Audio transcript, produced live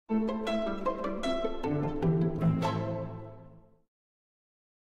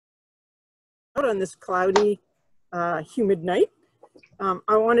on this cloudy, humid night.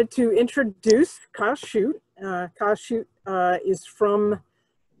 I wanted to introduce Kyle Shute. Kyle Shute is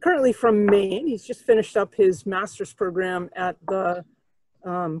currently from Maine. He's just finished up his master's program at the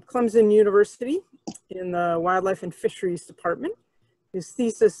Clemson University in the Wildlife and Fisheries Department. His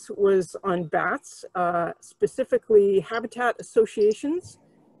thesis was on bats, specifically habitat associations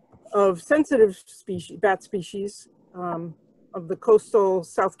of sensitive species, bat species of the coastal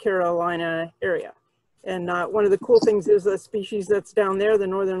South Carolina area. And one of the cool things is the species that's down there, the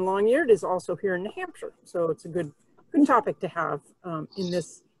northern long-eared, is also here in New Hampshire. So it's a good topic to have in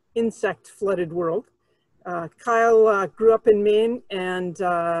this insect-flooded world. Kyle grew up in Maine and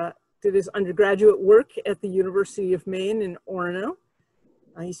did his undergraduate work at the University of Maine in Orono.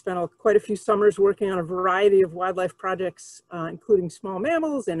 He spent quite a few summers working on a variety of wildlife projects, including small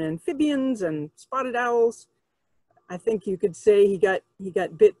mammals and amphibians and spotted owls. I think you could say he got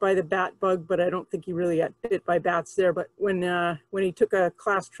bit by the bat bug, but I don't think he really got bit by bats there. But when he took a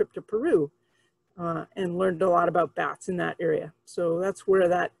class trip to Peru and learned a lot about bats in that area, so that's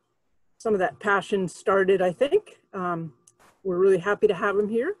where some of that passion started. I think we're really happy to have him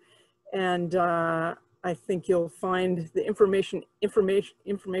here, and I think you'll find the information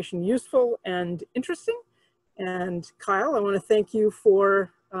useful and interesting. And Kyle, I want to thank you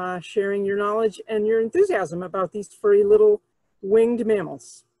for sharing your knowledge and your enthusiasm about these furry little winged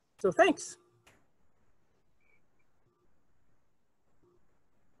mammals. So thanks.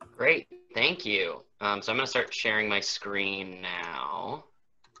 Great, thank you. So I'm going to start sharing my screen now.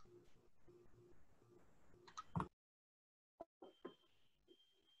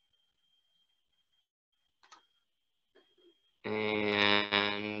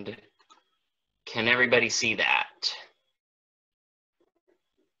 And can everybody see that?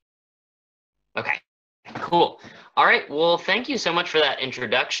 Okay, cool. All right, well, thank you so much for that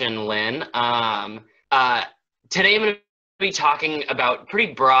introduction, Lynn. Today I'm going to be talking about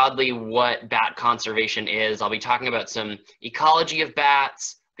pretty broadly what bat conservation is. I'll be talking about some ecology of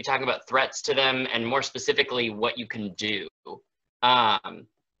bats, be talking about threats to them, and more specifically, what you can do.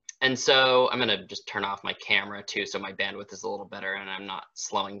 And so I'm going to just turn off my camera too, so my bandwidth is a little better and I'm not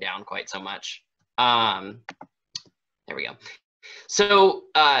slowing down quite so much. There we go. So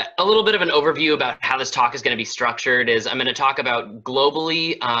a little bit of an overview about how this talk is going to be structured is I'm going to talk about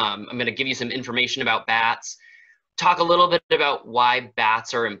globally. I'm going to give you some information about bats, talk a little bit about why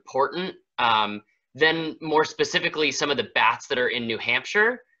bats are important, then more specifically some of the bats that are in New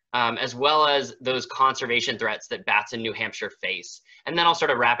Hampshire, as well as those conservation threats that bats in New Hampshire face. And then I'll sort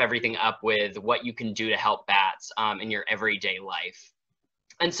of wrap everything up with what you can do to help bats in your everyday life.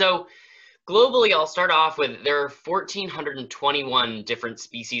 And so globally, I'll start off with there are 1,421 different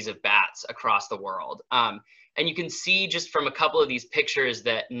species of bats across the world. And you can see just from a couple of these pictures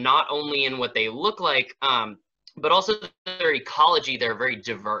that not only in what they look like, but also their ecology, they're very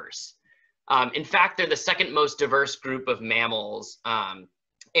diverse. In fact, they're the second most diverse group of mammals.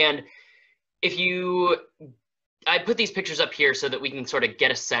 And I put these pictures up here so that we can sort of get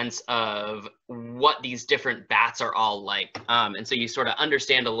a sense of what these different bats are all like. And so you sort of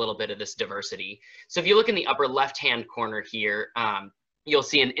understand a little bit of this diversity. So if you look in the upper left-hand corner here, you'll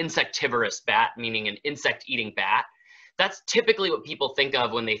see an insectivorous bat, meaning an insect-eating bat. That's typically what people think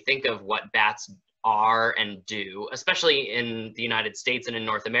of when they think of what bats are and do, especially in the United States and in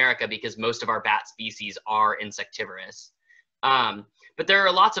North America, because most of our bat species are insectivorous. But there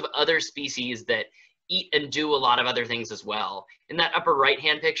are lots of other species that eat and do a lot of other things as well. In that upper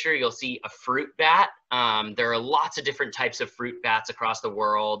right-hand picture, you'll see a fruit bat. There are lots of different types of fruit bats across the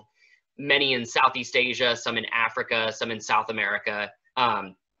world, many in Southeast Asia, some in Africa, some in South America,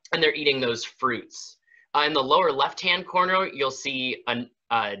 and they're eating those fruits. In the lower left-hand corner, you'll see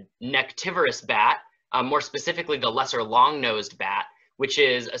a nectivorous bat, more specifically the lesser long-nosed bat, which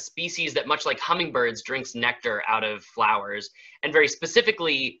is a species that, much like hummingbirds, drinks nectar out of flowers, and very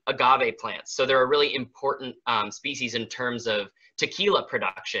specifically agave plants. So they're a really important species in terms of tequila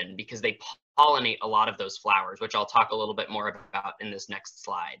production because they pollinate a lot of those flowers, which I'll talk a little bit more about in this next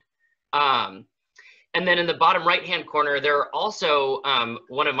slide. And then in the bottom right-hand corner, there are also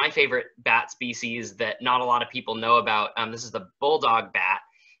one of my favorite bat species that not a lot of people know about. This is the bulldog bat,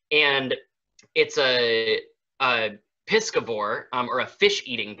 and it's a piscivore, or a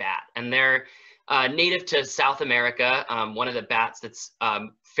fish-eating bat, and they're native to South America, one of the bats that's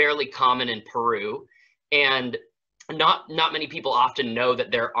fairly common in Peru, and not many people often know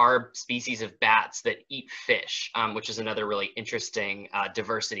that there are species of bats that eat fish, which is another really interesting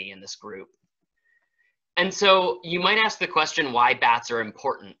diversity in this group. And so you might ask the question why bats are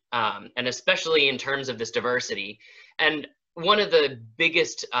important, and especially in terms of this diversity. And one of the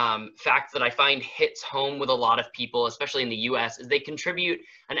biggest facts that I find hits home with a lot of people, especially in the US, is they contribute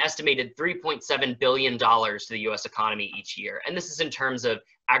an estimated $3.7 billion to the US economy each year. And this is in terms of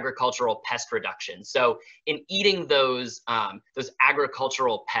agricultural pest reduction. So in eating those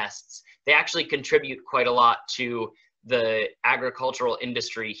agricultural pests, they actually contribute quite a lot to the agricultural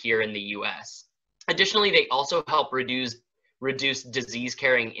industry here in the US. Additionally, they also help reduce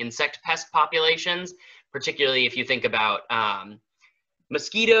disease-carrying insect pest populations, particularly if you think about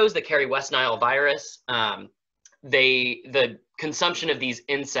mosquitoes that carry West Nile virus. The consumption of these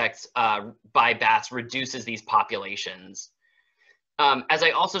insects by bats reduces these populations. As I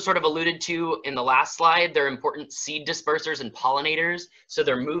also sort of alluded to in the last slide, they're important seed dispersers and pollinators. So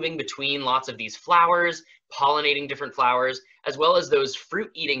they're moving between lots of these flowers, pollinating different flowers, as well as those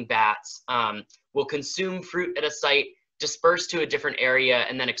fruit-eating bats will consume fruit at a site, disperse to a different area,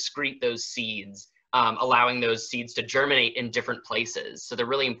 and then excrete those seeds, allowing those seeds to germinate in different places. So they're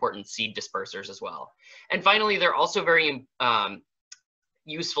really important seed dispersers as well. And finally, they're also very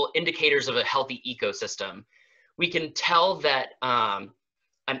useful indicators of a healthy ecosystem. We can tell that an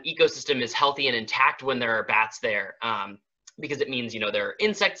ecosystem is healthy and intact when there are bats there, because it means, there are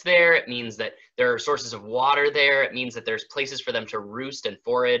insects there. It means that there are sources of water there. It means that there's places for them to roost and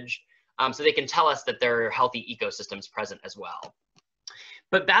forage. So they can tell us that there are healthy ecosystems present as well.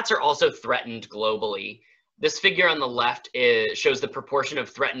 But bats are also threatened globally. This figure on the left shows the proportion of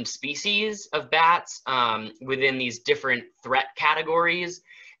threatened species of bats within these different threat categories.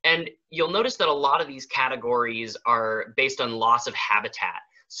 And you'll notice that a lot of these categories are based on loss of habitat.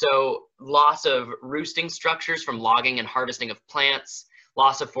 So loss of roosting structures from logging and harvesting of plants,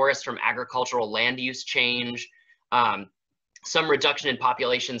 loss of forests from agricultural land use change, some reduction in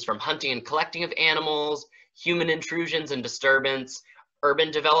populations from hunting and collecting of animals, human intrusions and disturbance,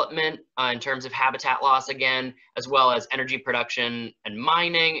 urban development in terms of habitat loss again, as well as energy production and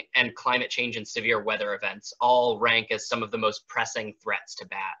mining, and climate change and severe weather events all rank as some of the most pressing threats to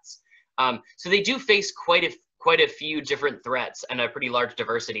bats. So they do face quite a few different threats and a pretty large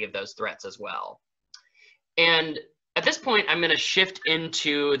diversity of those threats as well. And at this point, I'm going to shift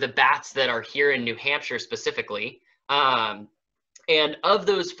into the bats that are here in New Hampshire specifically. And of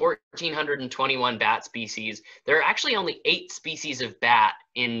those 1,421 bat species, there are actually only 8 species of bat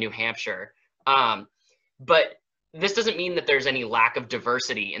in New Hampshire. But this doesn't mean that there's any lack of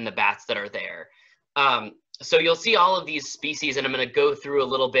diversity in the bats that are there. So you'll see all of these species, and I'm going to go through a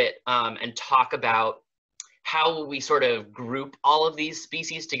little bit and talk about how we sort of group all of these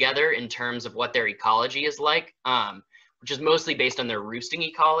species together in terms of what their ecology is like, which is mostly based on their roosting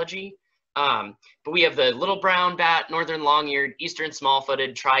ecology. But we have the little brown bat, northern long-eared, eastern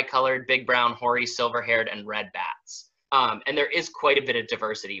small-footed, tricolored, big brown, hoary, silver-haired, and red bats. And there is quite a bit of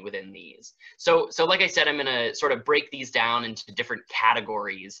diversity within these. So like I said, I'm going to sort of break these down into different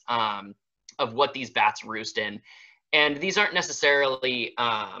categories of what these bats roost in. And these aren't necessarily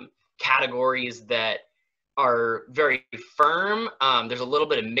categories that are very firm. There's a little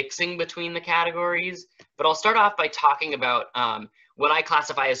bit of mixing between the categories, but I'll start off by talking about what I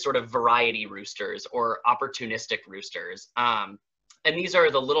classify as sort of variety roosters or opportunistic roosters. And these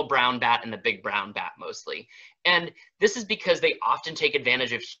are the little brown bat and the big brown bat mostly. And this is because they often take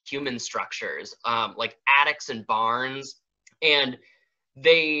advantage of human structures like attics and barns. And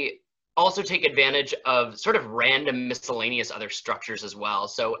they also take advantage of sort of random miscellaneous other structures as well.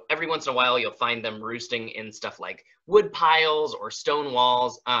 So every once in a while, you'll find them roosting in stuff like wood piles or stone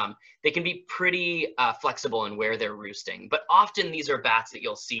walls. They can be pretty flexible in where they're roosting, but often these are bats that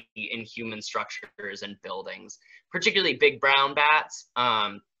you'll see in human structures and buildings, particularly big brown bats,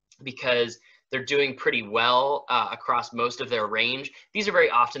 because they're doing pretty well across most of their range. These are very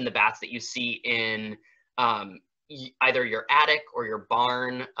often the bats that you see in either your attic or your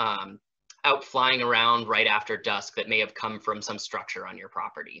barn, out flying around right after dusk that may have come from some structure on your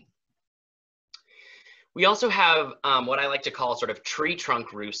property. We also have what I like to call sort of tree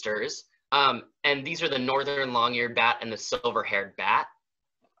trunk roosters, and these are the northern long-eared bat and the silver-haired bat.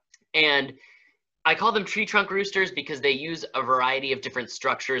 And I call them tree trunk roosters because they use a variety of different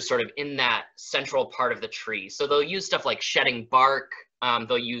structures sort of in that central part of the tree. So they'll use stuff like shedding bark,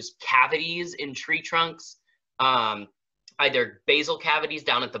 they'll use cavities in tree trunks, either basal cavities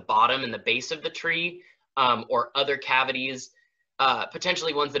down at the bottom and the base of the tree, or other cavities,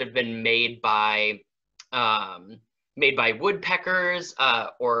 potentially ones that have been made by woodpeckers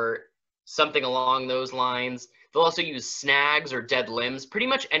or something along those lines. They'll also use snags or dead limbs, pretty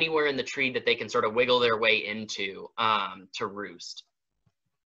much anywhere in the tree that they can sort of wiggle their way into to roost.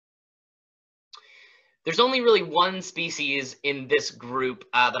 There's only really one species in this group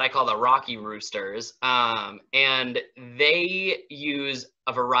that I call the rocky roosters, and they use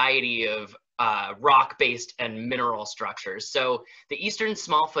a variety of rock-based and mineral structures. So the eastern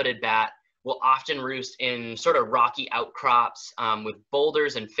small-footed bat will often roost in sort of rocky outcrops with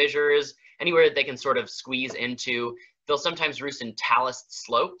boulders and fissures, anywhere that they can sort of squeeze into. They'll sometimes roost in talus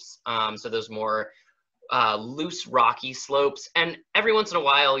slopes, so those more loose rocky slopes, and every once in a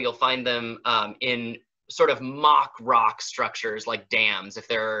while you'll find them in sort of mock rock structures like dams. If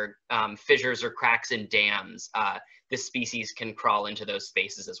there are fissures or cracks in dams, this species can crawl into those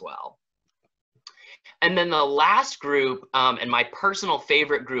spaces as well. And then the last group, and my personal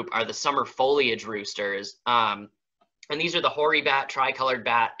favorite group, are the summer foliage roosters. And these are the hoary bat, tricolored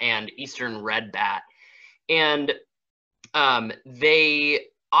bat, and eastern red bat. And they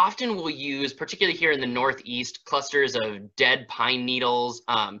often will use, particularly here in the Northeast, clusters of dead pine needles,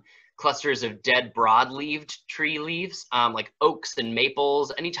 clusters of dead broad-leaved tree leaves, like oaks and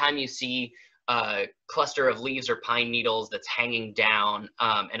maples. Anytime you see a cluster of leaves or pine needles that's hanging down,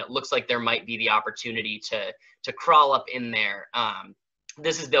 and it looks like there might be the opportunity to crawl up in there,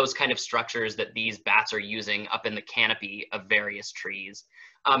 this is those kind of structures that these bats are using up in the canopy of various trees.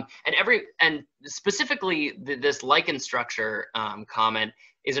 And specifically, this lichen structure comment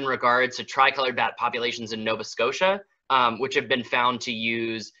is in regards to tricolored bat populations in Nova Scotia, which have been found to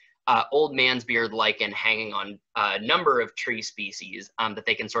use old man's beard lichen hanging on a number of tree species that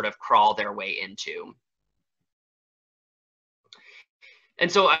they can sort of crawl their way into.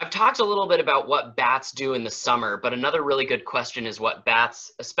 And so I've talked a little bit about what bats do in the summer, but another really good question is what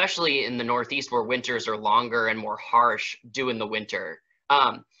bats, especially in the Northeast where winters are longer and more harsh, do in the winter.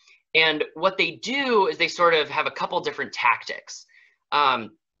 And what they do is they sort of have a couple different tactics.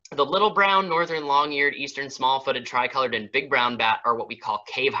 The little brown, northern long-eared, eastern small-footed, tricolored, and big brown bat are what we call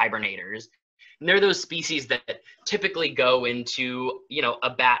cave hibernators. And they're those species that typically go into, you know, a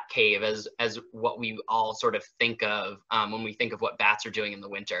bat cave as what we all sort of think of when we think of what bats are doing in the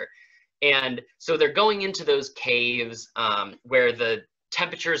winter. And so they're going into those caves where the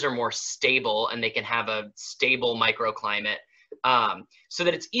temperatures are more stable and they can have a stable microclimate, so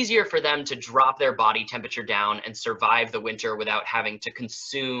that it's easier for them to drop their body temperature down and survive the winter without having to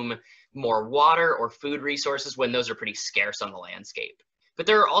consume more water or food resources when those are pretty scarce on the landscape. But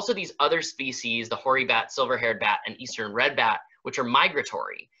there are also these other species, the hoary bat, silver-haired bat, and eastern red bat, which are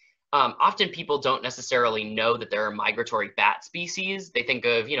migratory. Often people don't necessarily know that there are migratory bat species. They think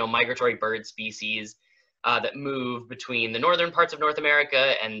of, you know, migratory bird species that move between the northern parts of North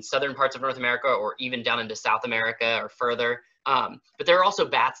America and southern parts of North America, or even down into South America or further. But there are also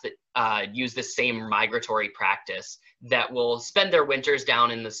bats that use the same migratory practice that will spend their winters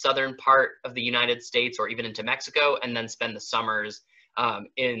down in the southern part of the United States or even into Mexico, and then spend the summers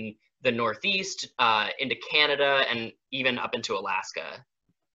in the Northeast, into Canada, and even up into Alaska.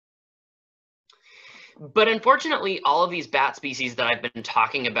 But unfortunately, all of these bat species that I've been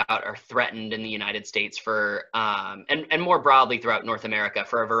talking about are threatened in the United States for, and more broadly throughout North America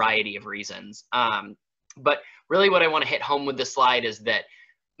for a variety of reasons. But really what I want to hit home with this slide is that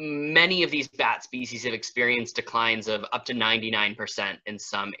many of these bat species have experienced declines of up to 99% in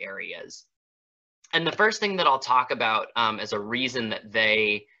some areas. And the first thing that I'll talk about as a reason that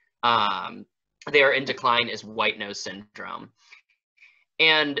they are in decline is white nose syndrome.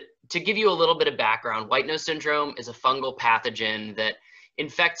 And to give you a little bit of background, white nose syndrome is a fungal pathogen that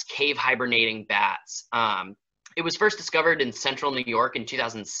infects cave hibernating bats. It was first discovered in central New York in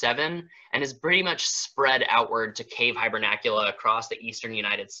 2007 and has pretty much spread outward to cave hibernacula across the eastern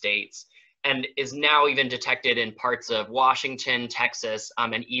United States, and is now even detected in parts of Washington, Texas,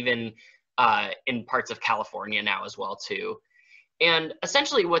 and even in parts of California now as well too. And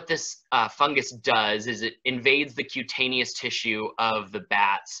essentially what this fungus does is it invades the cutaneous tissue of the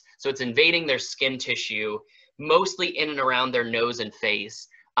bats. So it's invading their skin tissue, mostly in and around their nose and face,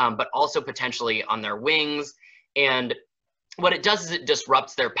 but also potentially on their wings. And what it does is it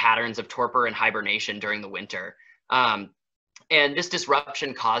disrupts their patterns of torpor and hibernation during the winter. And this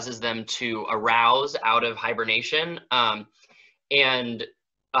disruption causes them to arouse out of hibernation and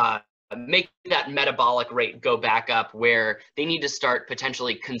make that metabolic rate go back up, where they need to start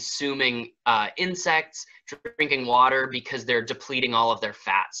potentially consuming insects, drinking water, because they're depleting all of their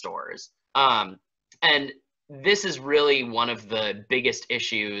fat stores. And this is really one of the biggest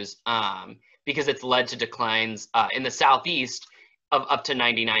issues because it's led to declines in the Southeast of up to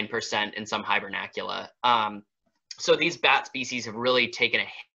 99% in some hibernacula. So these bat species have really taken a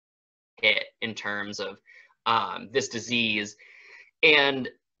hit in terms of this disease. And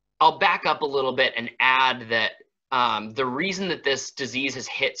I'll back up a little bit and add that the reason that this disease has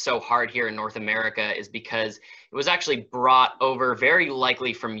hit so hard here in North America is because it was actually brought over very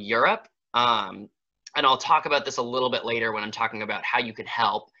likely from Europe. And I'll talk about this a little bit later when I'm talking about how you can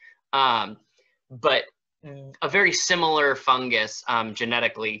help. But a very similar fungus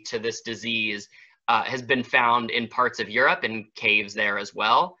genetically to this disease has been found in parts of Europe and caves there as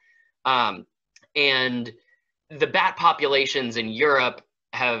well. And the bat populations in Europe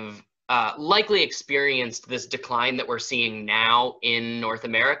have likely experienced this decline that we're seeing now in North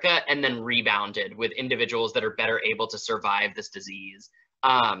America, and then rebounded with individuals that are better able to survive this disease.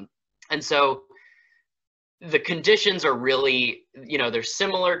 And so the conditions are really, they're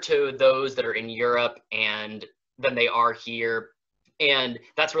similar to those that are in Europe and than they are here. And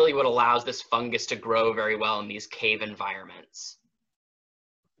that's really what allows this fungus to grow very well in these cave environments.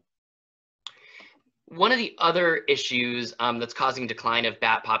 One of the other issues that's causing decline of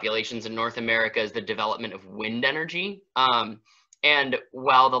bat populations in North America is the development of wind energy. And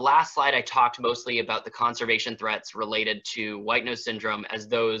while the last slide I talked mostly about the conservation threats related to white nose syndrome as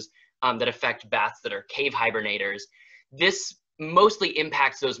those that affect bats that are cave hibernators, this mostly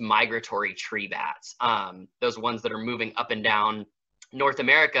impacts those migratory tree bats, those ones that are moving up and down North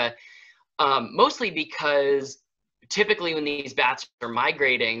America, mostly because typically when these bats are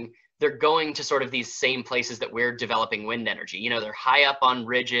migrating, they're going to sort of these same places that we're developing wind energy. They're high up on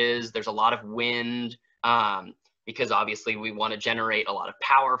ridges, there's a lot of wind, because obviously we want to generate a lot of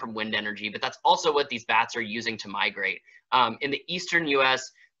power from wind energy, but that's also what these bats are using to migrate. In the eastern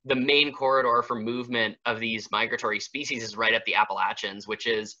US, the main corridor for movement of these migratory species is right up the Appalachians, which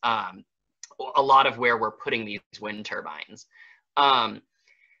is a lot of where we're putting these wind turbines. And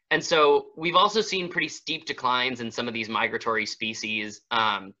so we've also seen pretty steep declines in some of these migratory species.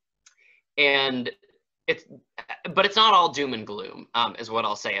 But it's not all doom and gloom, is what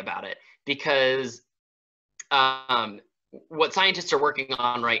I'll say about it, because what scientists are working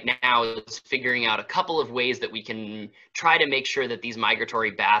on right now is figuring out a couple of ways that we can try to make sure that these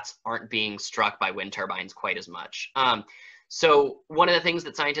migratory bats aren't being struck by wind turbines quite as much. So one of the things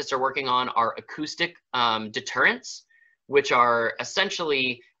that scientists are working on are acoustic deterrents, which are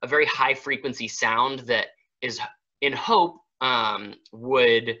essentially a very high frequency sound that is in hope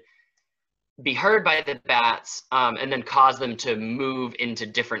would be heard by the bats and then cause them to move into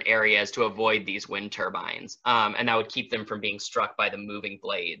different areas to avoid these wind turbines. And that would keep them from being struck by the moving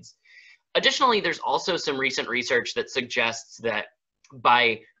blades. Additionally, there's also some recent research that suggests that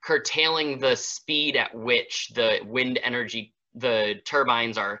by curtailing the speed at which the wind energy, the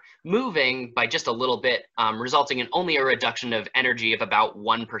turbines are moving by just a little bit, resulting in only a reduction of energy of about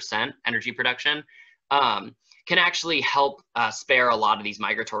 1% energy production, can actually help spare a lot of these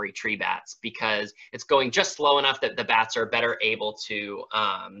migratory tree bats, because it's going just slow enough that the bats are better able to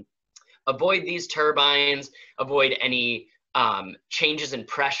avoid these turbines, avoid any changes in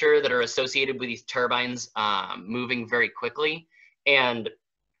pressure that are associated with these turbines moving very quickly. And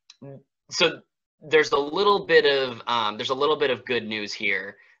so there's a little bit of good news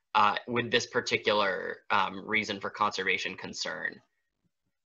here with this particular reason for conservation concern.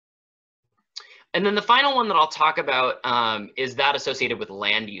 And then the final one that I'll talk about is that associated with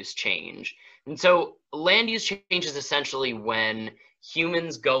land use change. And so land use change is essentially when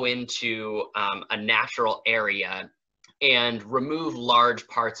humans go into a natural area and remove large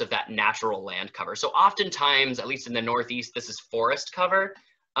parts of that natural land cover. So oftentimes, at least in the Northeast, this is forest cover.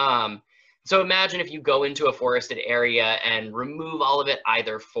 So imagine if you go into a forested area and remove all of it,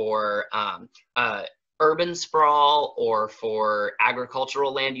 either for urban sprawl or for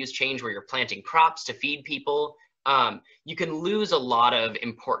agricultural land use change where you're planting crops to feed people, you can lose a lot of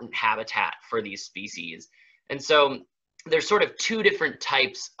important habitat for these species. And so there's sort of two different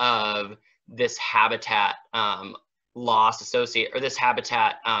types of this habitat loss associated, or this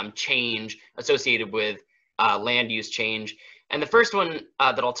habitat change associated with land use change. And the first one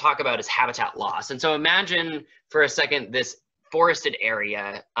that I'll talk about is habitat loss. And so imagine for a second this forested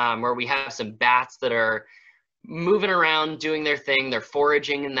area where we have some bats that are moving around doing their thing. They're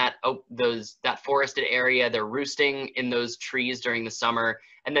foraging in that forested area. They're roosting in those trees during the summer.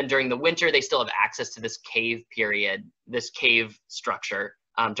 And then during the winter, they still have access to this cave period, this cave structure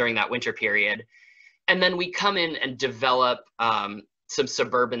during that winter period. And then we come in and develop some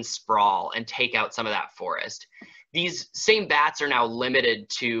suburban sprawl and take out some of that forest. These same bats are now limited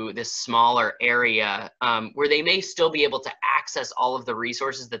to this smaller area where they may still be able to access all of the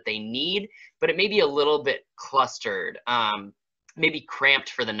resources that they need, but it may be a little bit clustered, maybe cramped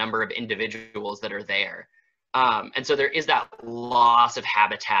for the number of individuals that are there. And so there is that loss of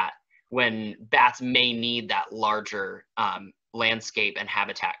habitat when bats may need that larger landscape and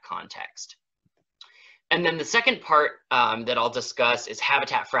habitat context. And then the second part that I'll discuss is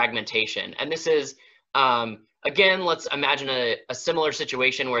habitat fragmentation. And this is, again, let's imagine a similar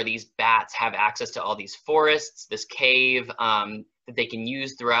situation where these bats have access to all these forests, this cave that they can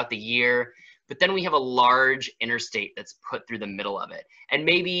use throughout the year. But then we have a large interstate that's put through the middle of it. And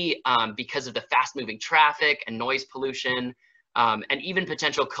maybe because of the fast moving traffic and noise pollution, and even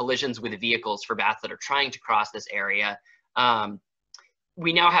potential collisions with vehicles for bats that are trying to cross this area,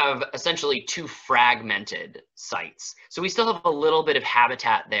 we now have essentially two fragmented sites. So we still have a little bit of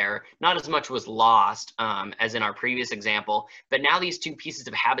habitat there. Not as much was lost as in our previous example, but now these two pieces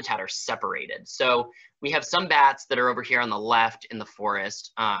of habitat are separated. So we have some bats that are over here on the left in the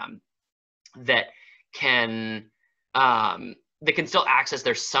forest that can still access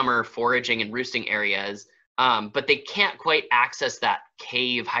their summer foraging and roosting areas, but they can't quite access that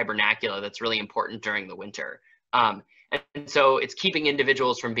cave hibernacula that's really important during the winter. And so it's keeping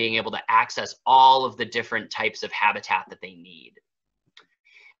individuals from being able to access all of the different types of habitat that they need.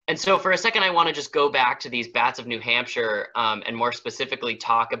 And so for a second, I want to just go back to these bats of New Hampshire and more specifically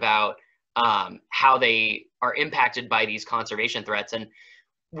talk about how they are impacted by these conservation threats. And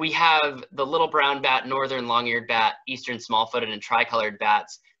we have the little brown bat, northern long-eared bat, eastern small-footed, and tricolored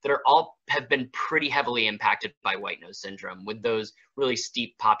bats that are all have been pretty heavily impacted by white nose syndrome with those really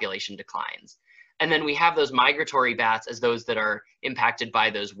steep population declines. And then we have those migratory bats as those that are impacted by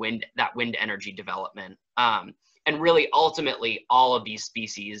those wind energy development. And really, ultimately, all of these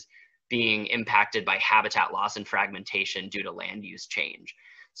species being impacted by habitat loss and fragmentation due to land use change.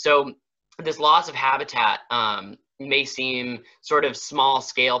 So this loss of habitat may seem sort of small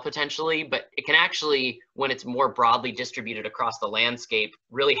scale potentially, but it can actually, when it's more broadly distributed across the landscape,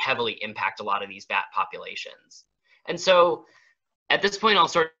 really heavily impact a lot of these bat populations. And so at this point, I'll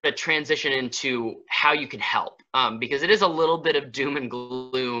sort of transition into how you can help, because it is a little bit of doom and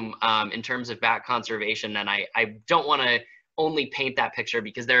gloom in terms of bat conservation, and I don't want to only paint that picture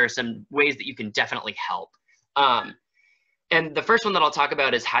because there are some ways that you can definitely help. And the first one that I'll talk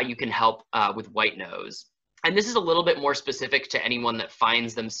about is how you can help with white nose. And this is a little bit more specific to anyone that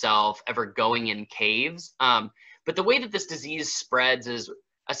finds themselves ever going in caves. But the way that this disease spreads is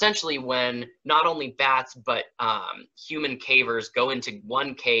essentially when not only bats, but human cavers go into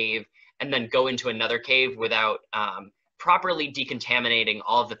one cave and then go into another cave without properly decontaminating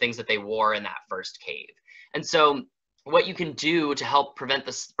all of the things that they wore in that first cave. And so what you can do to help prevent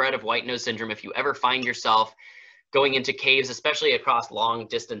the spread of white nose syndrome if you ever find yourself going into caves, especially across long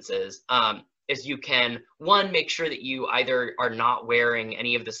distances, is you can, one, make sure that you either are not wearing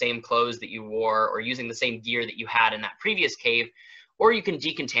any of the same clothes that you wore or using the same gear that you had in that previous cave, or you can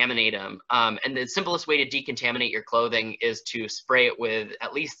decontaminate them. And the simplest way to decontaminate your clothing is to spray it with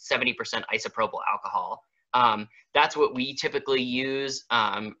at least 70% isopropyl alcohol. That's what we typically use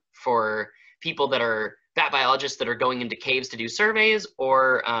for people that are bat biologists that are going into caves to do surveys,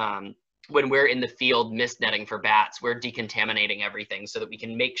 or when we're in the field mist netting for bats, we're decontaminating everything so that we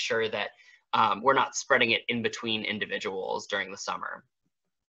can make sure that we're not spreading it in between individuals during the summer.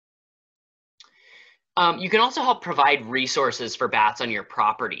 You can also help provide resources for bats on your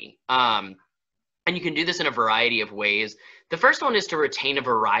property. And you can do this in a variety of ways. The first one is to retain a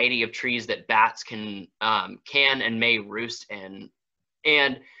variety of trees that bats can and may roost in.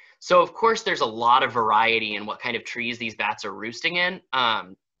 And so, of course, there's a lot of variety in what kind of trees these bats are roosting in.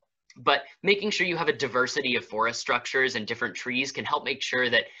 But making sure you have a diversity of forest structures and different trees can help make sure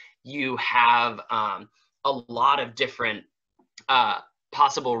that you have a lot of different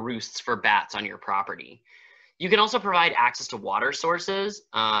possible roosts for bats on your property. You can also provide access to water sources.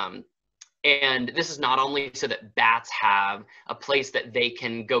 And this is not only so that bats have a place that they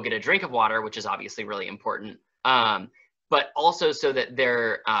can go get a drink of water, which is obviously really important, but also so that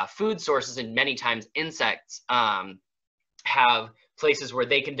their food sources and many times insects have places where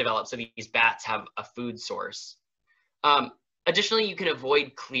they can develop, so these bats have a food source. Additionally, you can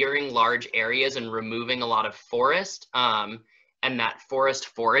avoid clearing large areas and removing a lot of forest and that forest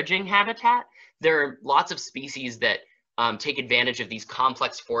foraging habitat. There are lots of species that take advantage of these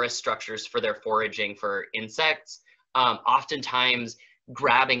complex forest structures for their foraging for insects, oftentimes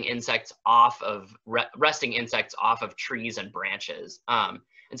grabbing insects off of, resting insects off of trees and branches. And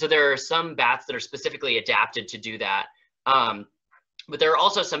so there are some bats that are specifically adapted to do that. But there are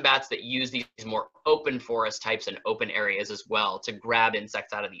also some bats that use these more open forest types and open areas as well to grab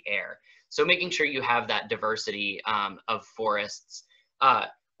insects out of the air. So making sure you have that diversity of forests,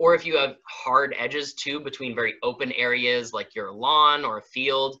 or if you have hard edges too between very open areas like your lawn or a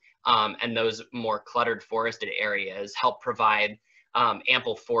field and those more cluttered forested areas, help provide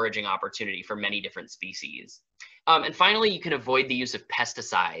ample foraging opportunity for many different species. And finally, you can avoid the use of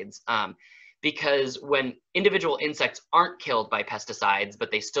pesticides. because when individual insects aren't killed by pesticides,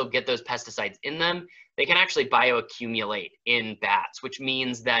 but they still get those pesticides in them, they can actually bioaccumulate in bats, which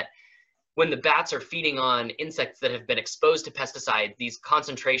means that when the bats are feeding on insects that have been exposed to pesticides, these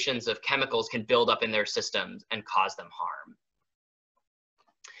concentrations of chemicals can build up in their systems and cause them harm.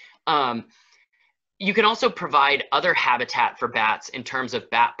 You can also provide other habitat for bats in terms of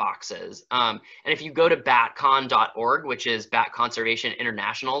bat boxes. And if you go to batcon.org, which is Bat Conservation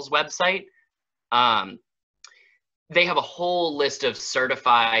International's website, they have a whole list of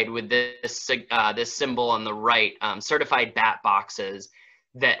certified, with this symbol on the right, certified bat boxes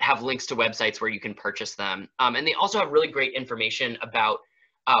that have links to websites where you can purchase them. And they also have really great information about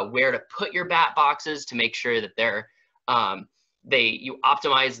where to put your bat boxes to make sure that you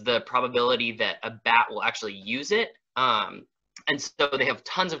optimize the probability that a bat will actually use it. And so they have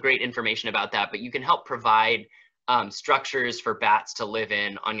tons of great information about that, but you can help provide structures for bats to live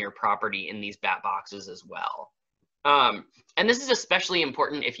in on your property in these bat boxes as well. And this is especially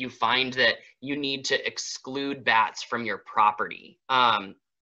important if you find that you need to exclude bats from your property.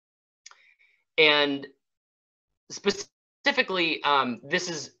 And specifically, this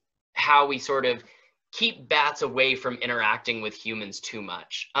is how we sort of keep bats away from interacting with humans too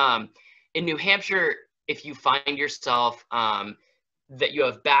much. In New Hampshire, if you find yourself that you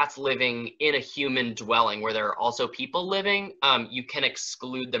have bats living in a human dwelling where there are also people living, you can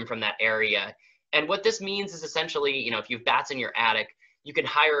exclude them from that area. And what this means is essentially, if you have bats in your attic, you can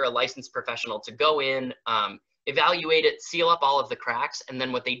hire a licensed professional to go in, evaluate it, seal up all of the cracks, and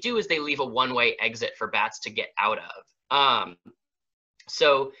then what they do is they leave a one-way exit for bats to get out of.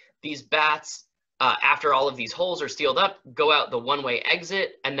 So these bats, after all of these holes are sealed up, go out the one-way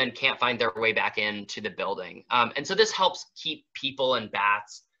exit and then can't find their way back into the building. And so this helps keep people and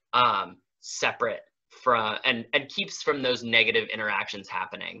bats separate from, and keeps from those negative interactions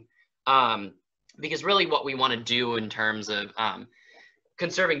happening. Because really what we want to do in terms of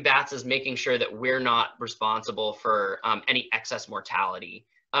conserving bats is making sure that we're not responsible for any excess mortality.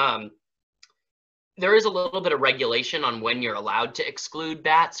 There is a little bit of regulation on when you're allowed to exclude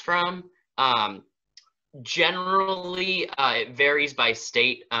bats from. Generally, it varies by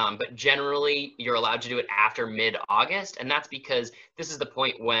state, but generally you're allowed to do it after mid-August, and that's because this is the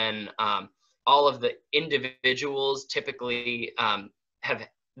point when all of the individuals typically have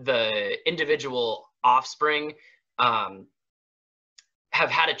the individual offspring have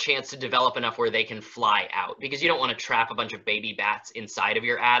had a chance to develop enough where they can fly out, because you don't want to trap a bunch of baby bats inside of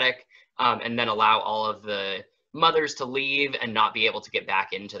your attic and then allow all of the mothers to leave and not be able to get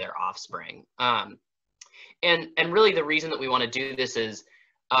back into their offspring. And really the reason that we want to do this is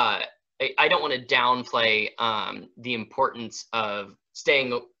I don't want to downplay the importance of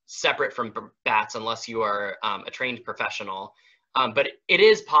staying separate from bats unless you are a trained professional. But it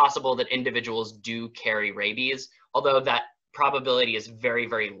is possible that individuals do carry rabies, although that probability is very,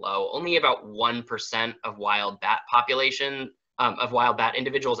 very low. Only about 1% of wild bat population, of wild bat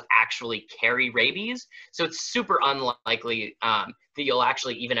individuals actually carry rabies. So it's super unlikely that you'll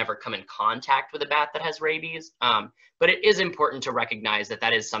actually even ever come in contact with a bat that has rabies. But it is important to recognize that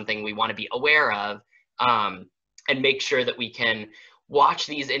that is something we want to be aware of and make sure that we can watch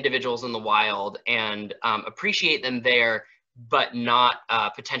these individuals in the wild and appreciate them there, but not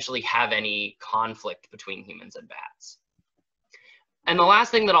potentially have any conflict between humans and bats. And the last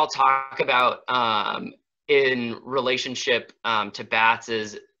thing that I'll talk about in relationship to bats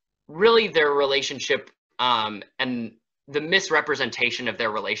is really their relationship and the misrepresentation of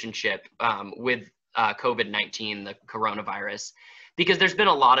their relationship with COVID-19, the coronavirus, because there's been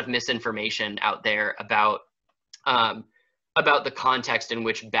a lot of misinformation out there about the context in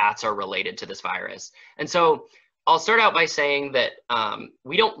which bats are related to this virus. And so I'll start out by saying that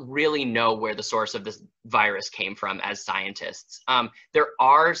we don't really know where the source of this virus came from as scientists. There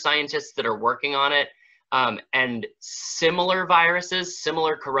are scientists that are working on it, and similar viruses,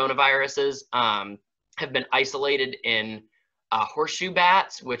 similar coronaviruses have been isolated in horseshoe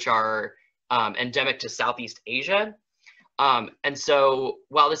bats, which are endemic to Southeast Asia. And so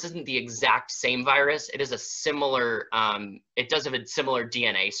while this isn't the exact same virus, it is a similar, it does have a similar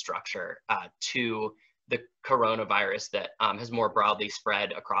DNA structure to the coronavirus that has more broadly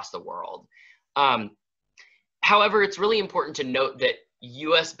spread across the world. However, it's really important to note that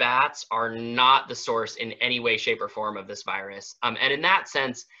US bats are not the source in any way, shape, or form of this virus. And in that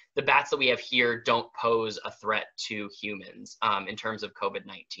sense, the bats that we have here don't pose a threat to humans in terms of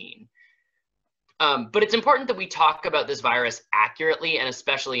COVID-19. But it's important that we talk about this virus accurately, and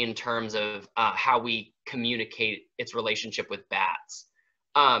especially in terms of how we communicate its relationship with bats.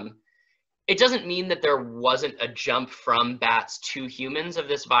 It doesn't mean that there wasn't a jump from bats to humans of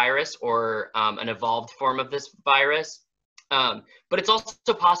this virus, or an evolved form of this virus. But it's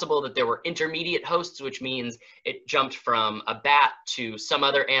also possible that there were intermediate hosts, which means it jumped from a bat to some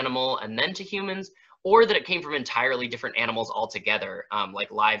other animal and then to humans, or that it came from entirely different animals altogether,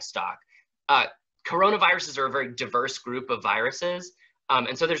 like livestock. Coronaviruses are a very diverse group of viruses,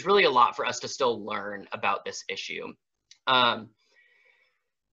 and so there's really a lot for us to still learn about this issue.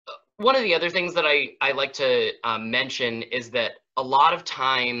 One of the other things that I like to mention is that a lot of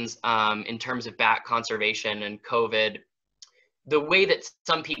times in terms of bat conservation and COVID, the way that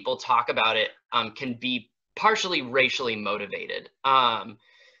some people talk about it can be partially racially motivated.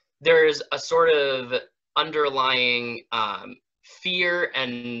 There's a sort of underlying fear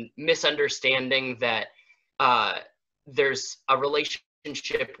and misunderstanding that there's a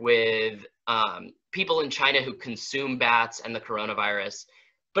relationship with people in China who consume bats and the coronavirus.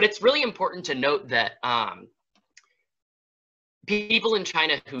 But it's really important to note that people in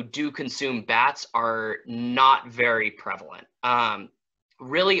China who do consume bats are not very prevalent.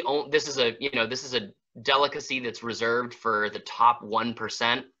 Really, this is a delicacy that's reserved for the top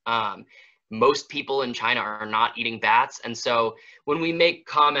 1%. Most people in China are not eating bats, and so when we make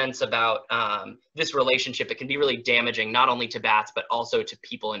comments about this relationship, it can be really damaging, not only to bats but also to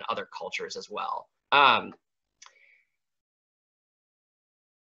people in other cultures as well.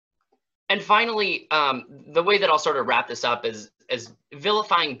 And finally, the way that I'll sort of wrap this up is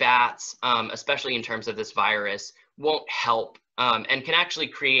vilifying bats, especially in terms of this virus, won't help and can actually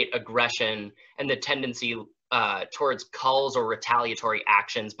create aggression and the tendency towards culls or retaliatory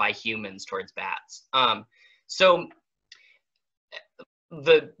actions by humans towards bats. So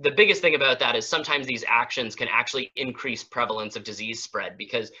the biggest thing about that is sometimes these actions can actually increase prevalence of disease spread,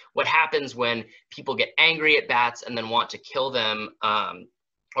 because what happens when people get angry at bats and then want to kill them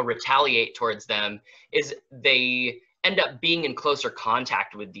or retaliate towards them is they end up being in closer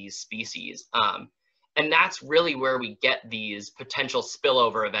contact with these species. And that's really where we get these potential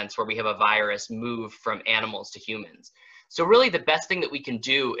spillover events where we have a virus move from animals to humans. So really the best thing that we can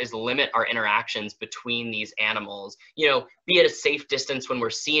do is limit our interactions between these animals, be at a safe distance when we're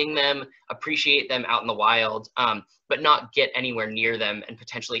seeing them, appreciate them out in the wild, but not get anywhere near them and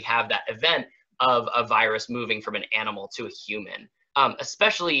potentially have that event of a virus moving from an animal to a human.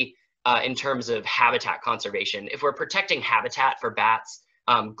 Especially in terms of habitat conservation. If we're protecting habitat for bats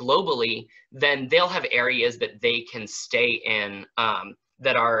globally, then they'll have areas that they can stay in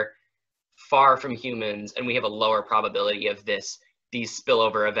that are far from humans, and we have a lower probability of these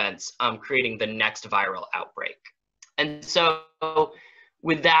spillover events creating the next viral outbreak. And so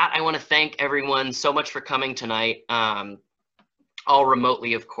with that, I want to thank everyone so much for coming tonight, all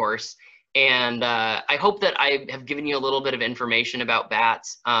remotely, of course. And I hope that I have given you a little bit of information about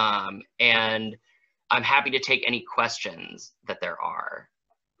bats, and I'm happy to take any questions that there are.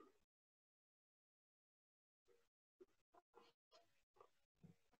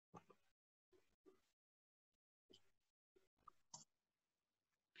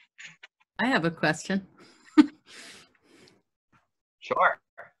 I have a question. Sure.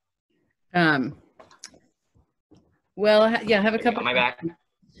 Well, yeah, I have a couple. On my back.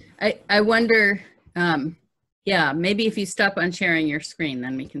 I wonder, yeah, maybe if you stop on sharing your screen,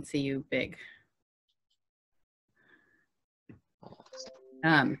 then we can see you big.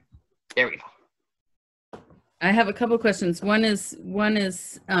 There we go. I have a couple questions. One is,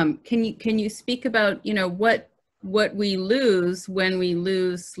 can you speak about, what we lose when we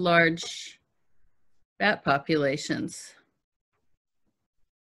lose large bat populations?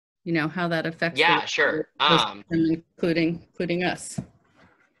 How that affects. Yeah, sure. Including us.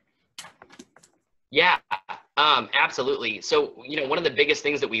 Yeah, absolutely. So, one of the biggest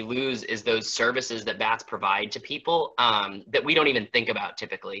things that we lose is those services that bats provide to people that we don't even think about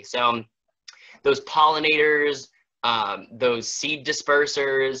typically. So those pollinators, those seed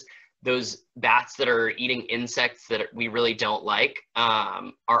dispersers, those bats that are eating insects that we really don't like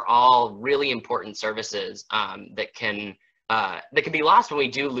are all really important services that can be lost when we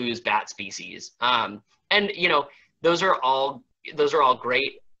do lose bat species. And, those are all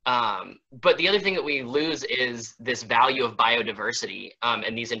great. But the other thing that we lose is this value of biodiversity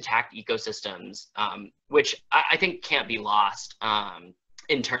and these intact ecosystems, which I think can't be lost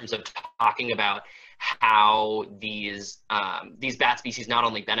in terms of talking about how these bat species not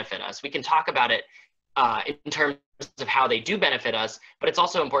only benefit us. We can talk about it in terms of how they do benefit us, but it's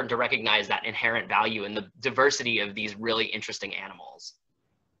also important to recognize that inherent value in the diversity of these really interesting animals.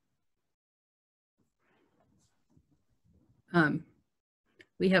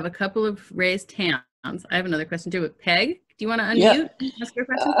 We have a couple of raised hands. I have another question too. Peg, you want to Yeah. unmute and ask your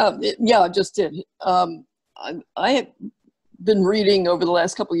question? Yeah, I just did. I have been reading over the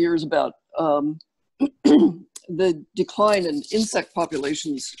last couple of years about the decline in insect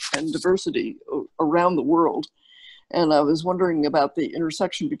populations and diversity around the world. And I was wondering about the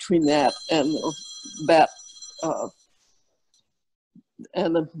intersection between that and the bat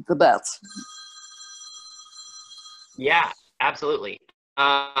and the bats. Yeah, absolutely.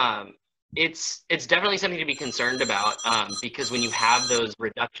 It's definitely something to be concerned about because when you have those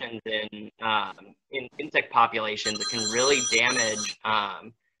reductions in insect populations, it can really damage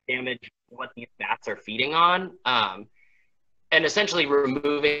what these bats are feeding on, and essentially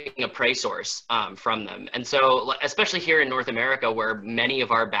removing a prey source from them. And so, especially here in North America, where many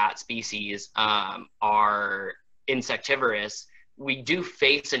of our bat species are insectivorous, we do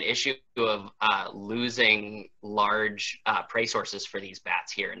face an issue of losing large prey sources for these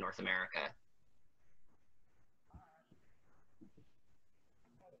bats here in North America.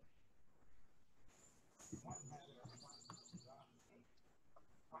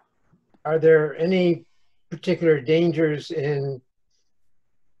 Are there any particular dangers in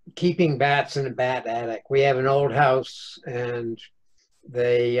keeping bats in a bat attic? We have an old house and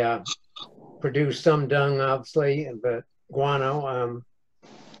they produce some dung, obviously, but guano.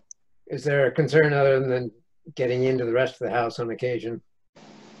 Is there a concern other than getting into the rest of the house on occasion?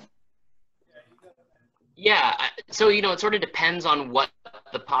 Yeah, so, you know, it sort of depends on what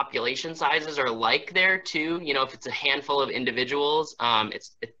the population sizes are like there too. You know, if it's a handful of individuals,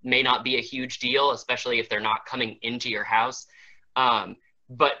 it may not be a huge deal, especially if they're not coming into your house.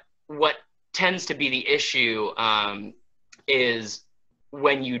 But what tends to be the issue is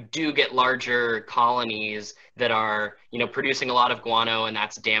when you do get larger colonies that are, you know, producing a lot of guano, and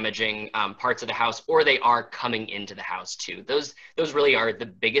that's damaging parts of the house, or they are coming into the house too. Those really are the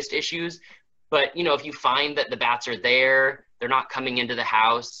biggest issues. But, you know, if you find that the bats are there, they're not coming into the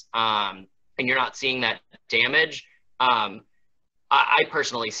house, and you're not seeing that damage, I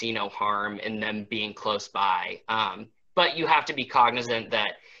personally see no harm in them being close by. But you have to be cognizant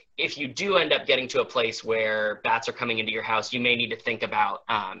that if you do end up getting to a place where bats are coming into your house, you may need to think about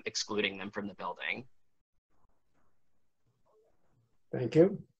excluding them from the building. Thank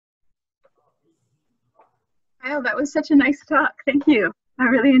you. Kyle, that was such a nice talk. Thank you. I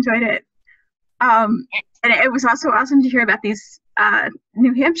really enjoyed it. And it was also awesome to hear about these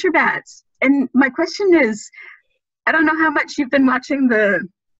New Hampshire bats. And my question is, I don't know how much you've been watching the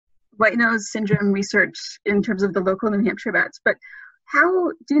white nose syndrome research in terms of the local New Hampshire bats, but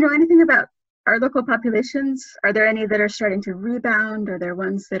do you know anything about our local populations? Are there any that are starting to rebound? Are there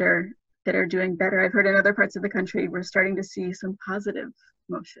ones that are doing better? I've heard in other parts of the country we're starting to see some positive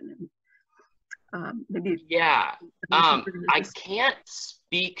motion. Maybe. Yeah, I can't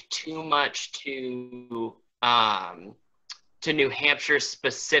speak too much to New Hampshire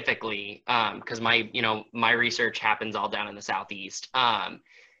specifically because my research happens all down in the Southeast.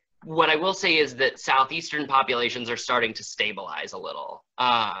 What I will say is that Southeastern populations are starting to stabilize a little.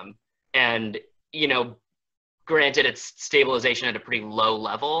 And, you know, granted, it's stabilization at a pretty low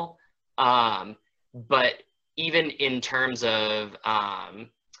level. But even in terms of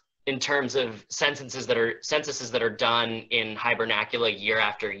censuses that are done in hibernacula year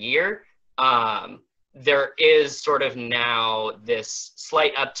after year, there is sort of now this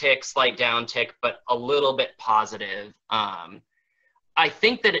slight uptick, slight downtick, but a little bit positive. I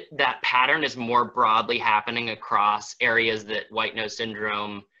think that pattern is more broadly happening across areas that white nose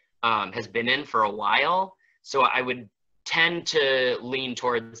syndrome has been in for a while. So I would tend to lean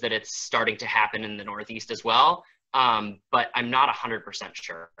towards that it's starting to happen in the Northeast as well. But I'm not 100%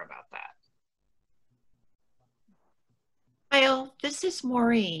 sure about that. Kyle, this is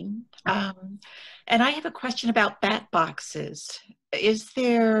Maureen. And I have a question about bat boxes.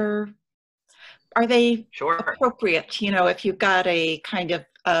 Are they Sure. appropriate? You know, if you've got a kind of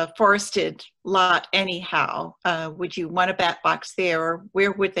forested lot anyhow, would you want a bat box there, or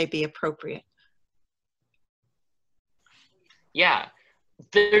where would they be appropriate? Yeah,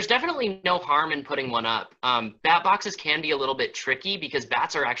 there's definitely no harm in putting one up. Bat boxes can be a little bit tricky because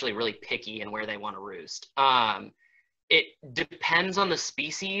bats are actually really picky in where they want to roost. It depends on the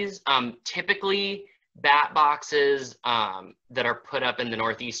species. Typically, bat boxes that are put up in the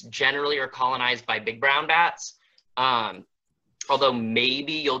Northeast generally are colonized by big brown bats. Although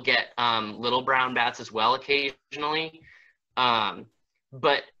maybe you'll get little brown bats as well occasionally.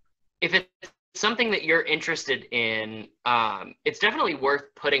 But if it's something that you're interested in, it's definitely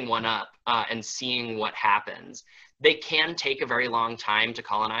worth putting one up and seeing what happens. They can take a very long time to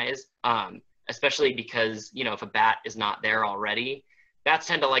colonize, especially because, you know, if a bat is not there already, bats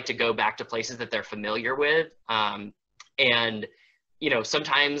tend to like to go back to places that they're familiar with. And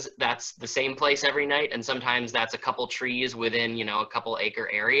sometimes that's the same place every night, and sometimes that's a couple trees within, a couple acre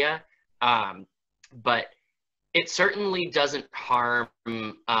area. But it certainly doesn't harm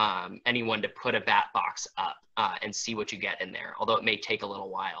anyone to put a bat box up and see what you get in there, although it may take a little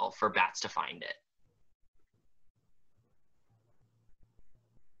while for bats to find it.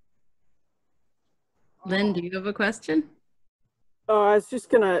 Lynn, do you have a question? I was just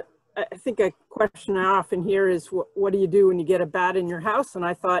gonna, I think a question I often hear is, what do you do when you get a bat in your house? And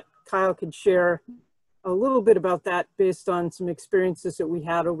I thought Kyle could share a little bit about that based on some experiences that we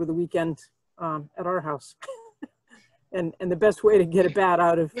had over the weekend at our house. and the best way to get a bat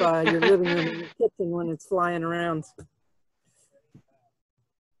out of your living room and your kitchen when it's flying around.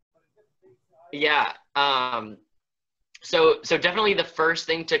 Yeah. So definitely the first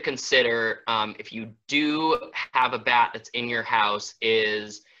thing to consider if you do have a bat that's in your house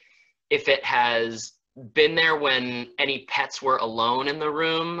is if it has been there when any pets were alone in the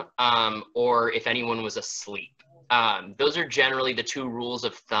room, or if anyone was asleep. Those are generally the two rules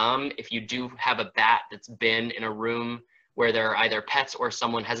of thumb. If you do have a bat that's been in a room where there are either pets or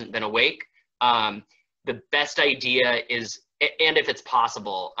someone hasn't been awake, the best idea is, and if it's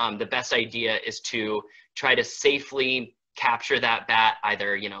possible, the best idea is to try to safely capture that bat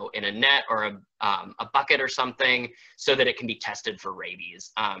either in a net or a bucket or something, so that it can be tested for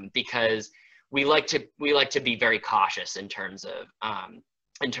rabies, because we like to be very cautious in terms of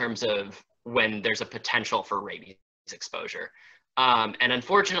when there's a potential for rabies exposure. And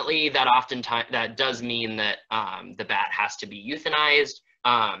unfortunately, that does mean that the bat has to be euthanized.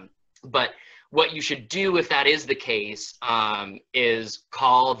 But what you should do if that is the case is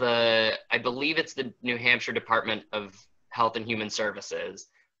call I believe it's the New Hampshire Department of Health and Human Services.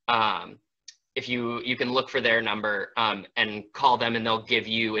 If you can look for their number and call them, and they'll give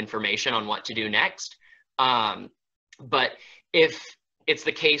you information on what to do next. But if it's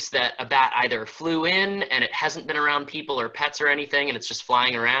the case that a bat either flew in and it hasn't been around people or pets or anything, and it's just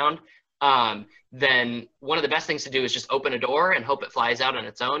flying around, then one of the best things to do is just open a door and hope it flies out on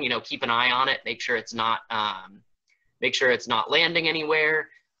its own. Keep an eye on it, make sure it's not landing anywhere.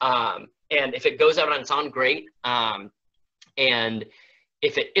 And if it goes out on its own, great. And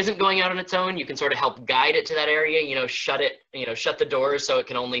if it isn't going out on its own, you can sort of help guide it to that area, shut the doors so it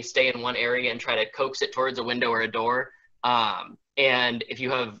can only stay in one area and try to coax it towards a window or a door. And if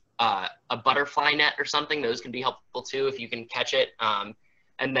you have a butterfly net or something, those can be helpful too, if you can catch it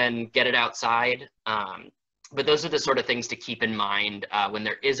and then get it outside. But those are the sort of things to keep in mind when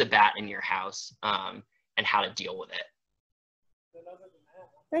there is a bat in your house, and how to deal with it.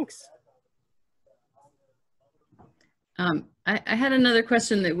 Thanks. I had another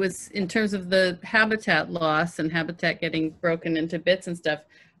question that was in terms of the habitat loss and habitat getting broken into bits and stuff.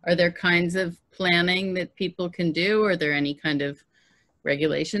 Are there kinds of planning that people can do? Are there any kind of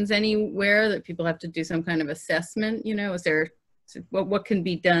regulations anywhere that people have to do some kind of assessment? Is there, what can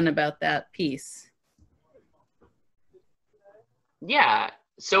be done about that piece? Yeah,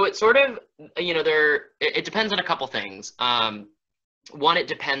 so it sort of, it depends on a couple things. One, it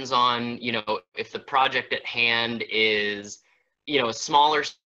depends on, if the project at hand is, a smaller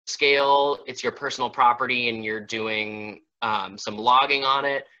scale, it's your personal property and you're doing some logging on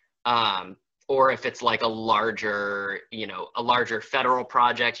it, or if it's like a larger federal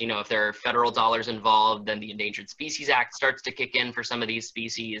project, if there are federal dollars involved, then the Endangered Species Act starts to kick in for some of these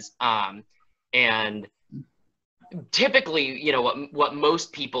species. And typically, what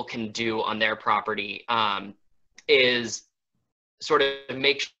most people can do on their property is sort of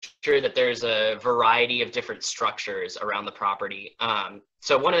make sure that there's a variety of different structures around the property.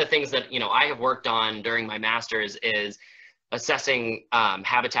 So one of the things that, I have worked on during my master's is assessing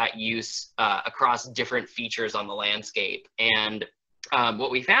habitat use across different features on the landscape. And what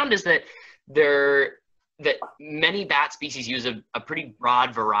we found is that many bat species use a pretty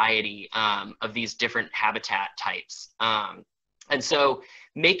broad variety of these different habitat types. And so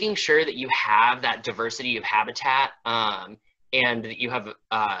making sure that you have that diversity of habitat and that you have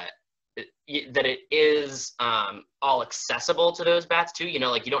that it is all accessible to those bats too.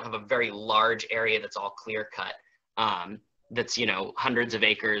 Like you don't have a very large area that's all clear cut. That's hundreds of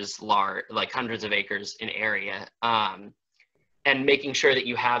acres large, like hundreds of acres in area, and making sure that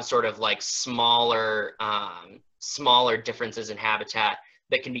you have sort of like smaller differences in habitat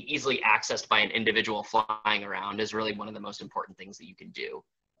that can be easily accessed by an individual flying around is really one of the most important things that you can do.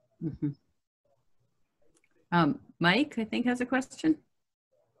 Mm-hmm. Mike, I think, has a question.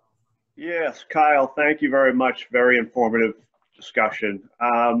 Yes, Kyle, thank you very much. Very informative discussion.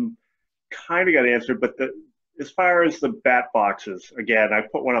 Kind of got answered, but as far as the bat boxes, again, I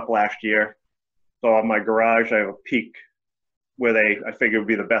put one up last year. So on my garage, I have a peak where I figured would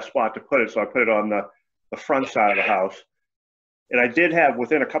be the best spot to put it. So I put it on the front side of the house. And I did have,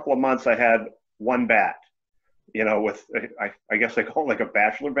 within a couple of months, I had one bat, you know, with, I guess they call it like a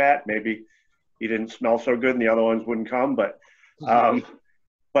bachelor bat. Maybe he didn't smell so good and the other ones wouldn't come. But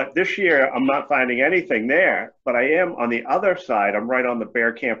this year, I'm not finding anything there. But I am on the other side. I'm right on the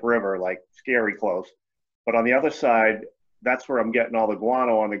Bear Camp River, like scary close. But on the other side, that's where I'm getting all the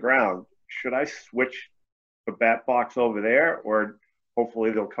guano on the ground. Should I switch the bat box over there, or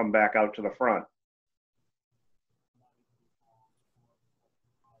hopefully they'll come back out to the front?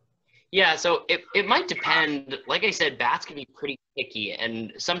 Yeah, so it might depend. Like I said, bats can be pretty picky,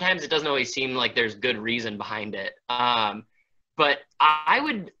 and sometimes it doesn't always seem like there's good reason behind it. But I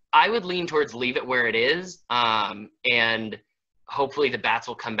would lean towards leave it where it is, and hopefully the bats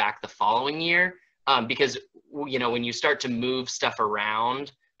will come back the following year. Because, you know, when you start to move stuff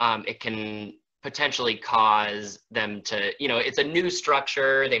around, it can potentially cause them to, you know, it's a new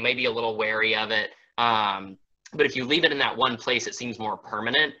structure. They may be a little wary of it. But if you leave it in that one place, it seems more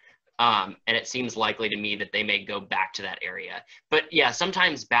permanent. And it seems likely to me that they may go back to that area. But yeah,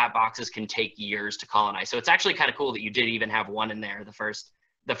 sometimes bat boxes can take years to colonize. So it's actually kind of cool that you did even have one in there the first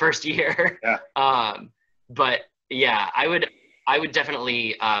year. Yeah. But yeah, I would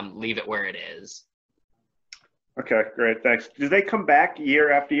definitely leave it where it is. Okay, great, thanks. Do they come back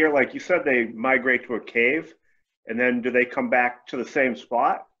year after year? Like you said, they migrate to a cave, and then do they come back to the same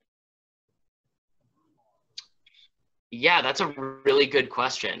spot? Yeah, that's a really good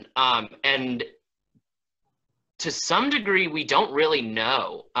question. And to some degree, we don't really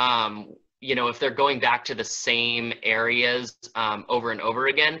know, you know, if they're going back to the same areas over and over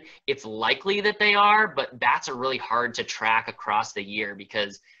again. It's likely that they are, but bats are really hard to track across the year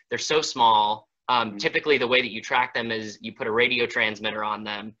because they're so small. Typically, the way that you track them is you put a radio transmitter on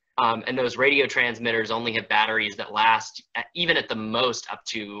them, and those radio transmitters only have batteries that last, even at the most, up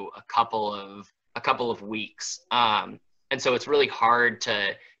to a couple of weeks. And so it's really hard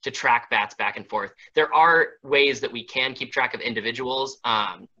to track bats back and forth. There are ways that we can keep track of individuals,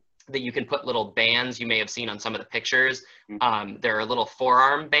 that you can put little bands you may have seen on some of the pictures. There are little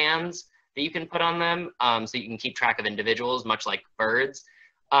forearm bands that you can put on them, so you can keep track of individuals, much like birds.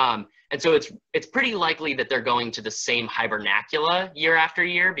 And so it's pretty likely that they're going to the same hibernacula year after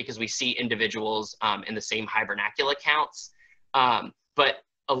year because we see individuals in the same hibernacula counts. But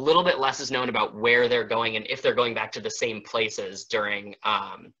a little bit less is known about where they're going and if they're going back to the same places during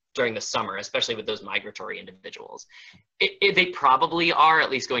the summer, especially with those migratory individuals. They probably are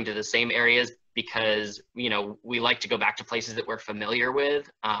at least going to the same areas because, you know, we like to go back to places that we're familiar with,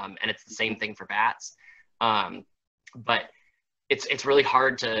 and it's the same thing for bats. But it's really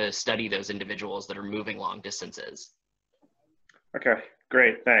hard to study those individuals that are moving long distances. Okay,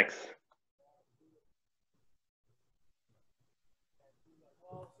 great, thanks.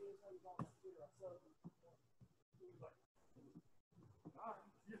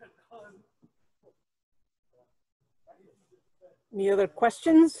 Any other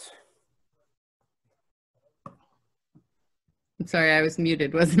questions? I'm sorry, I was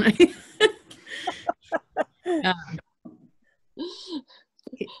muted, wasn't I?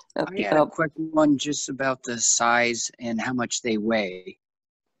 I had a quick one just about the size and how much they weigh,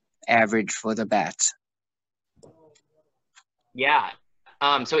 average for the bats. Yeah,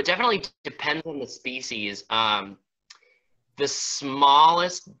 so it definitely depends on the species. The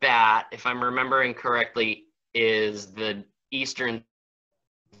smallest bat, if I'm remembering correctly, is the eastern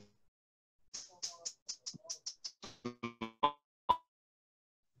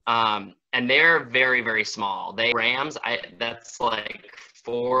and they're very, very small. They rams, that's like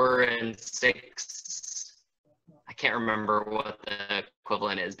 4 and 6. I can't remember what the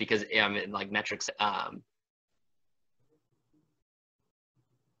equivalent is because in like metrics.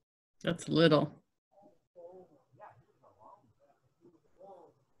 That's little.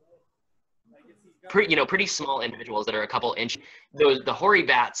 Pretty small individuals that are a couple inches. The hoary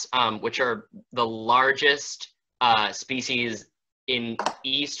bats, which are the largest species in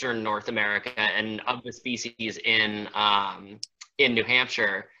eastern North America and of the species in New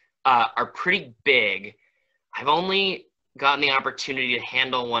Hampshire, are pretty big. I've only gotten the opportunity to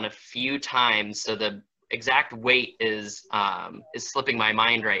handle one a few times, so the exact weight is slipping my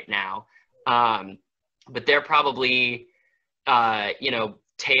mind right now. But they're probably,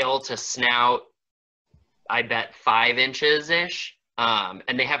 tail to snout, I bet 5 inches-ish.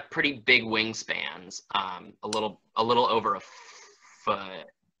 And they have pretty big wingspans, a little over a foot,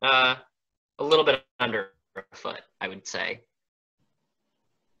 a little bit under a foot, I would say.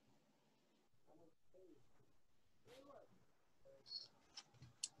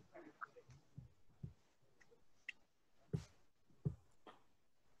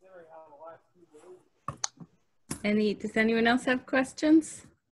 Does anyone else have questions?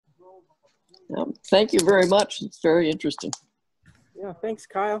 Thank you very much. It's very interesting. Yeah, thanks,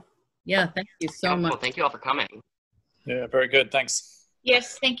 Kyle. Yeah, thank you so Well, much. thank you all for coming. Yeah, very good. Thanks.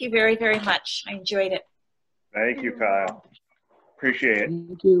 Yes, thank you very, very much. I enjoyed it. Thank you, Kyle. Appreciate it.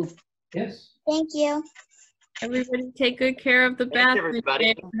 Thank you. Yes. Thank you. Everybody take good care of the Thanks, bats in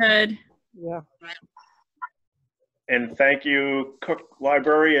everybody. the neighborhood. Yeah. And thank you, Cook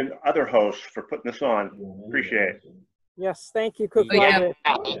Library and other hosts for putting this on. Appreciate it. Yes, thank you, Cook Oh, yeah. Library.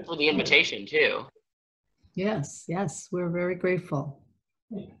 Thanks for the invitation too. Yes, yes, we're very grateful.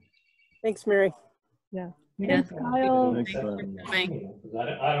 Thanks, Mary. Yeah. Thanks, Kyle. Thanks for coming.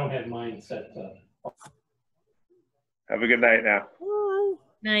 I don't have mine set up. Have a good night now. Bye.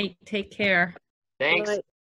 Night. Take care. Thanks. Bye.